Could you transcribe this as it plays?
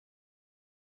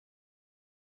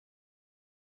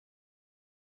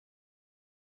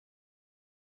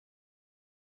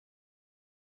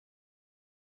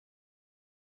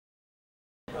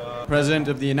President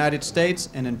of the United States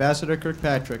and Ambassador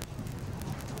Kirkpatrick.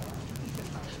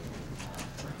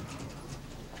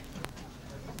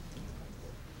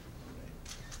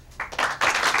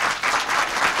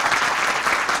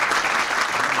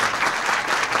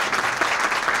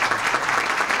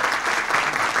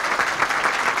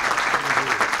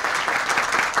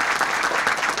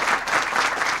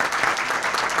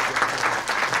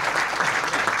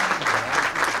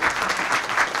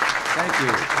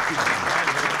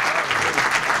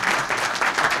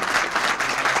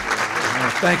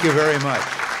 Thank you very much.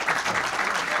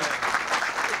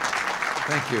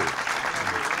 Thank you.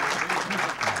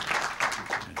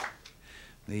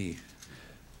 The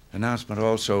announcement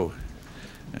also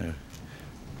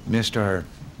missed our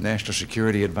National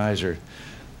Security Advisor,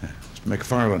 Mr.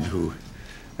 McFarland, who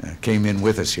came in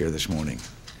with us here this morning.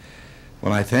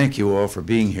 Well, I thank you all for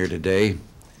being here today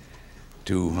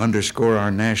to underscore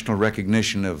our national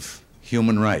recognition of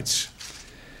human rights.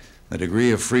 The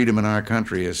degree of freedom in our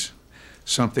country is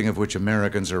something of which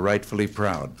Americans are rightfully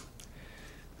proud.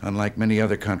 Unlike many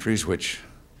other countries which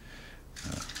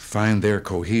find their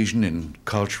cohesion in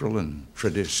cultural and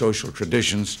social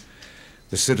traditions,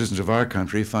 the citizens of our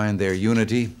country find their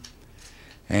unity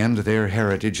and their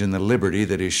heritage in the liberty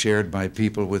that is shared by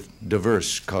people with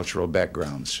diverse cultural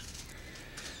backgrounds.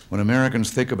 When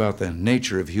Americans think about the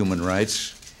nature of human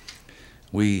rights,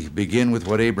 we begin with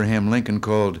what Abraham Lincoln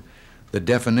called the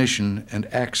definition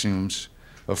and axioms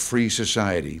of free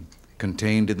society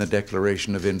contained in the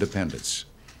Declaration of Independence.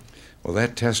 Well,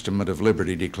 that testament of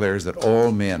liberty declares that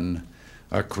all men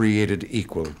are created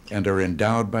equal and are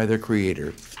endowed by their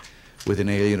Creator with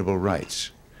inalienable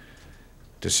rights.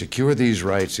 To secure these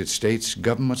rights, it states,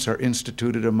 governments are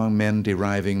instituted among men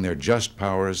deriving their just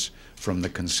powers from the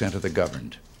consent of the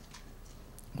governed.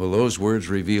 Well, those words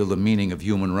reveal the meaning of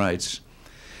human rights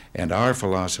and our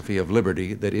philosophy of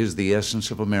liberty that is the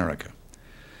essence of America.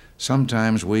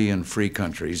 Sometimes we in free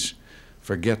countries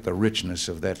forget the richness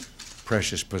of that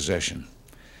precious possession.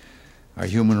 Our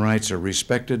human rights are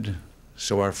respected,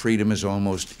 so our freedom is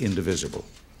almost indivisible.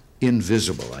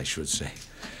 Invisible, I should say.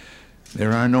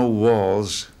 There are no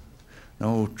walls,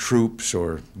 no troops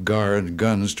or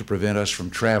guns to prevent us from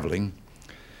traveling.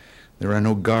 There are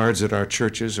no guards at our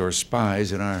churches or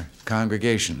spies in our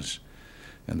congregations.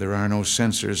 And there are no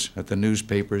censors at the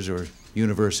newspapers or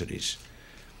universities.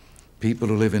 People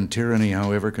who live in tyranny,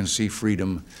 however, can see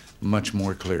freedom much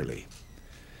more clearly.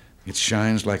 It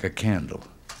shines like a candle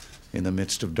in the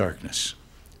midst of darkness,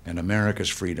 and America's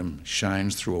freedom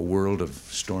shines through a world of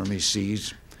stormy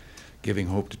seas, giving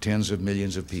hope to tens of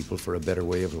millions of people for a better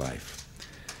way of life.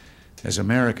 As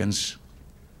Americans,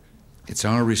 it's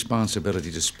our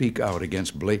responsibility to speak out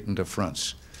against blatant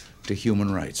affronts to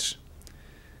human rights.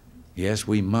 Yes,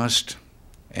 we must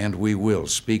and we will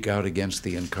speak out against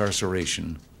the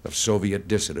incarceration of Soviet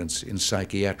dissidents in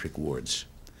psychiatric wards,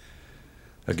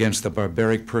 against the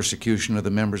barbaric persecution of the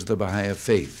members of the Baha'i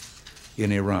faith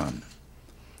in Iran,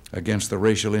 against the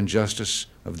racial injustice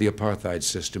of the apartheid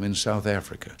system in South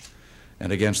Africa,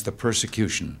 and against the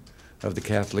persecution of the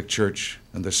Catholic Church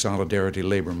and the Solidarity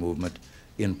labor movement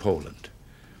in Poland.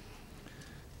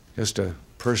 Just a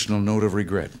personal note of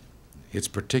regret. It's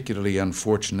particularly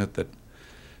unfortunate that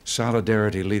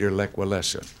Solidarity leader Lech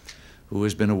Walesa, who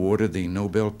has been awarded the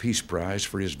Nobel Peace Prize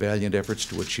for his valiant efforts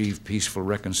to achieve peaceful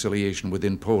reconciliation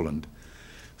within Poland,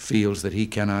 feels that he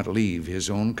cannot leave his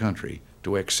own country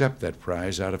to accept that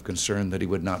prize out of concern that he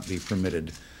would not be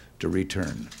permitted to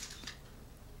return.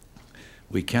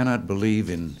 We cannot believe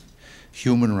in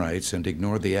human rights and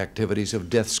ignore the activities of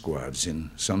death squads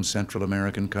in some Central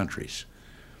American countries,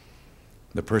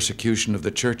 the persecution of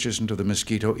the churches and of the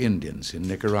Mosquito Indians in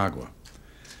Nicaragua,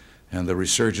 and the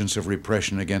resurgence of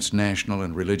repression against national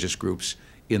and religious groups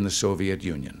in the Soviet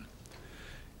Union,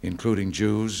 including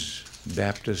Jews,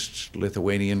 Baptists,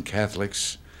 Lithuanian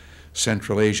Catholics,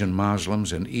 Central Asian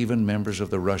Muslims, and even members of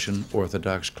the Russian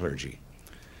Orthodox clergy.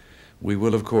 We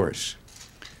will, of course,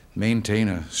 maintain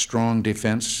a strong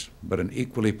defense, but an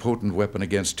equally potent weapon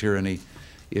against tyranny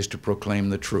is to proclaim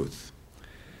the truth.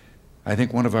 I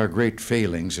think one of our great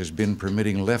failings has been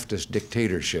permitting leftist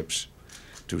dictatorships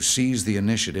to seize the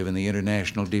initiative in the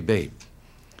international debate.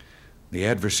 The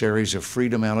adversaries of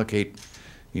freedom allocate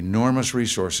enormous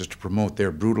resources to promote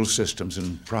their brutal systems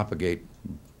and propagate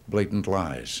blatant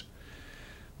lies.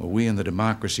 Well, we in the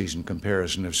democracies in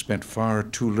comparison have spent far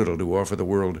too little to offer the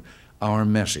world our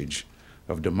message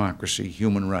of democracy,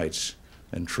 human rights,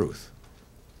 and truth.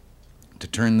 To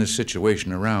turn this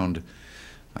situation around,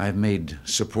 I've made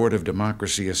support of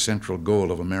democracy a central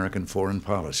goal of American foreign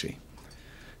policy,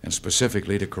 and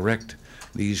specifically to correct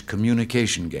these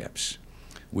communication gaps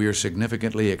we are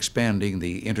significantly expanding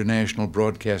the international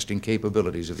broadcasting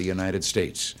capabilities of the United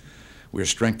States. We're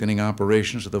strengthening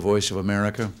operations of the Voice of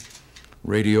America,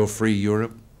 Radio Free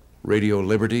Europe, Radio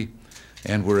Liberty,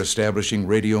 and we're establishing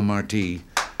Radio Marti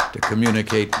to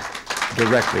communicate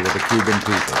directly with the Cuban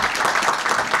people.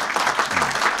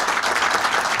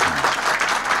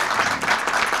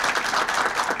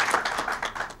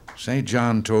 St.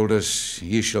 John told us,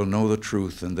 "Ye shall know the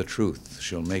truth, and the truth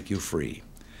shall make you free."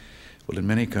 Well, in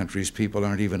many countries, people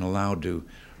aren't even allowed to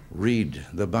read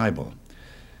the Bible.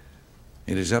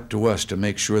 It is up to us to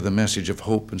make sure the message of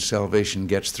hope and salvation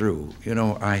gets through. You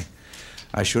know,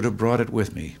 I should have brought it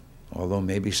with me, although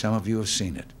maybe some of you have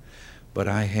seen it. But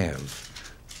I have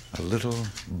a little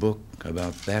book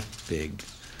about that big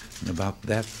and about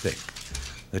that thick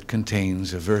that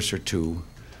contains a verse or two.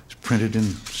 It's printed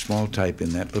in small type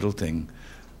in that little thing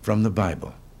from the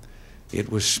Bible. It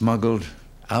was smuggled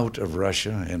out of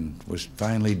Russia and was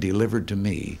finally delivered to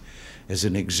me as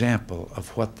an example of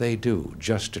what they do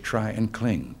just to try and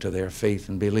cling to their faith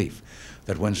and belief,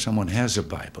 that when someone has a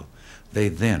Bible, they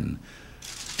then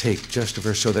take just a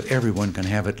verse so that everyone can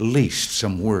have at least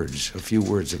some words, a few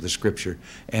words of the Scripture,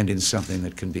 and in something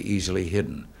that can be easily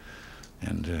hidden.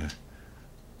 And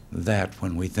that,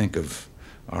 when we think of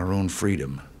our own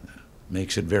freedom,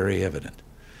 makes it very evident.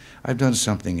 I've done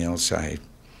something else I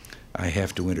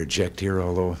have to interject here,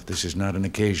 although this is not an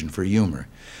occasion for humor,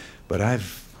 but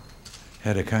I've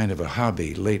had a kind of a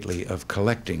hobby lately of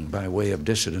collecting, by way of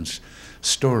dissidents,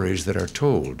 stories that are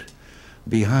told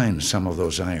behind some of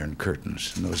those iron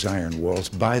curtains and those iron walls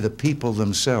by the people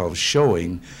themselves,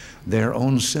 showing their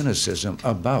own cynicism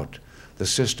about the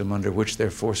system under which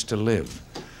they're forced to live.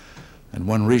 And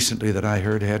one recently that I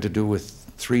heard had to do with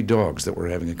 3 dogs that were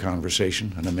having a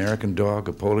conversation, an American dog,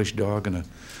 a Polish dog,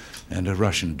 and a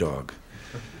Russian dog.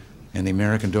 And the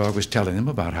American dog was telling them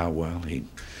about how, well, he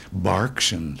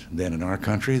barks, and then in our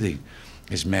country,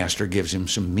 his master gives him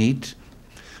some meat.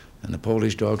 And the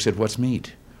Polish dog said, "What's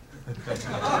meat?"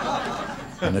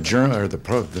 And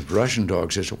the Russian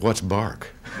dog says, "What's bark?"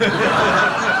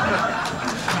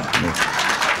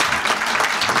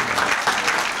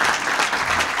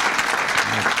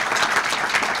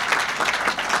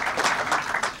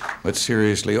 But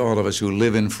seriously, all of us who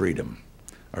live in freedom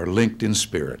are linked in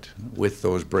spirit with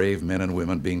those brave men and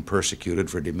women being persecuted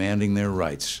for demanding their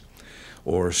rights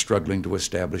or struggling to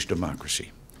establish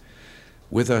democracy.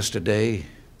 With us today,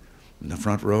 in the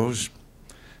front rows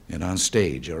and on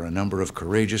stage, are a number of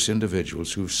courageous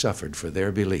individuals who've suffered for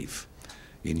their belief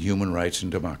in human rights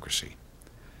and democracy.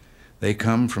 They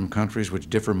come from countries which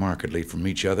differ markedly from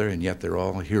each other, and yet they're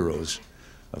all heroes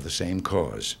of the same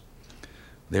cause.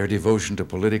 Their devotion to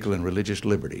political and religious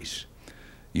liberties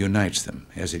unites them,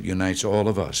 as it unites all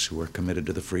of us who are committed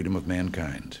to the freedom of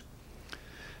mankind.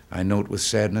 I note with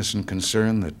sadness and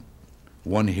concern that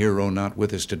one hero not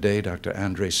with us today, Dr.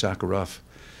 Andrei Sakharov,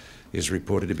 is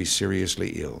reported to be seriously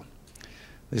ill.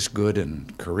 This good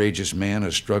and courageous man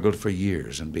has struggled for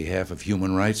years on behalf of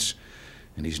human rights,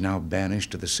 and he's now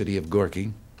banished to the city of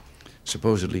Gorky,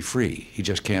 supposedly free. He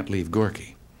just can't leave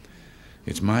Gorky.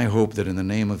 It's my hope that in the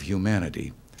name of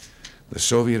humanity, the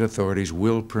Soviet authorities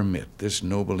will permit this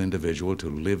noble individual to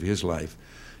live his life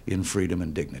in freedom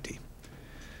and dignity.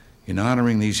 In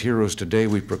honoring these heroes today,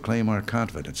 we proclaim our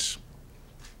confidence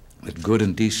that good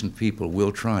and decent people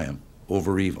will triumph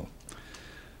over evil.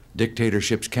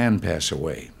 Dictatorships can pass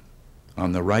away.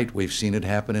 On the right, we've seen it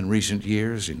happen in recent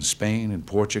years in Spain, in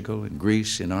Portugal, in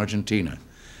Greece, in Argentina.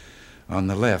 On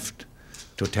the left,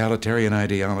 totalitarian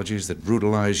ideologies that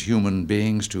brutalize human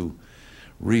beings to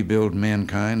rebuild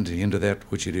mankind into that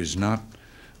which it is not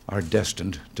are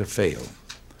destined to fail.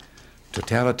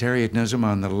 Totalitarianism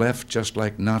on the left, just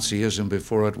like Nazism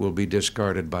before it, will be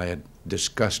discarded by a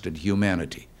disgusted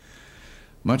humanity.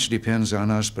 Much depends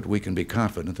on us, but we can be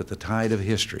confident that the tide of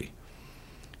history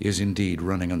is indeed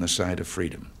running on the side of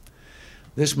freedom.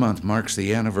 This month marks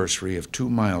the anniversary of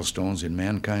 2 milestones in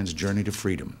mankind's journey to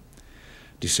freedom.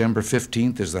 December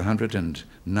 15th is the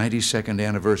 192nd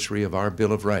anniversary of our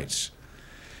Bill of Rights.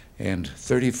 And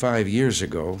 35 years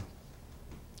ago,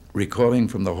 recoiling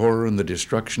from the horror and the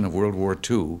destruction of World War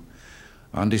II,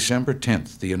 on December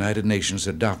 10th, the United Nations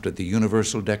adopted the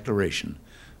Universal Declaration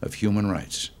of Human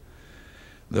Rights.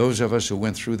 Those of us who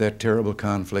went through that terrible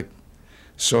conflict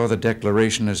saw the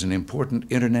Declaration as an important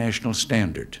international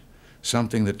standard,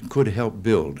 something that could help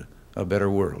build a better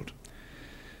world.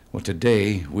 Well,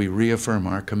 today we reaffirm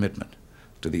our commitment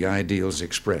to the ideals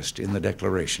expressed in the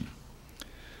Declaration.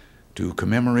 To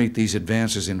commemorate these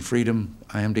advances in freedom,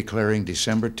 I am declaring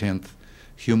December 10th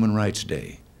Human Rights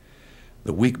Day.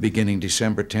 The week beginning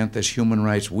December 10th as Human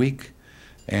Rights Week,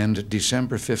 and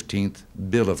December 15th,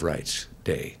 Bill of Rights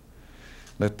Day.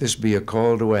 Let this be a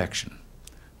call to action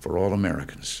for all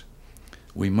Americans.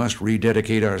 We must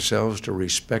rededicate ourselves to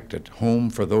respect at home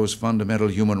for those fundamental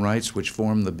human rights which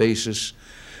form the basis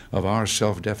of our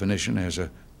self-definition as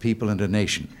a people and a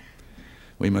nation.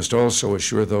 We must also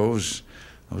assure those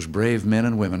brave men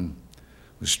and women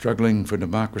who are struggling for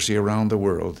democracy around the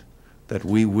world that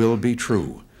we will be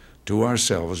true to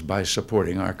ourselves by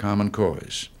supporting our common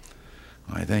cause.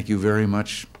 I thank you very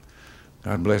much.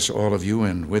 God bless all of you,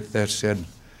 and with that said,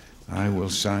 I will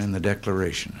sign the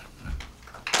declaration.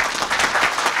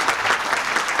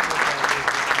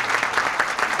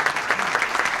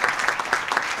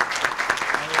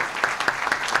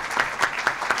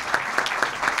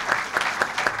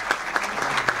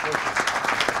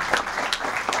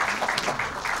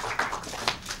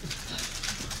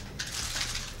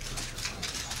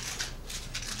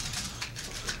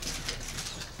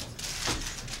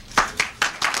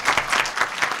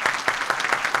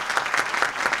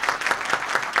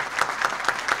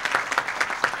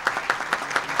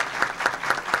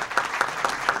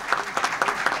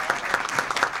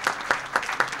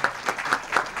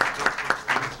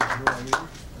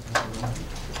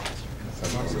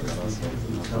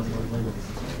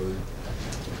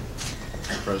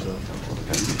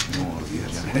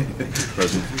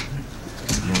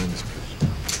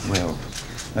 Well,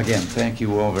 again, thank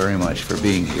you all very much for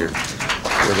being here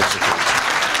with us.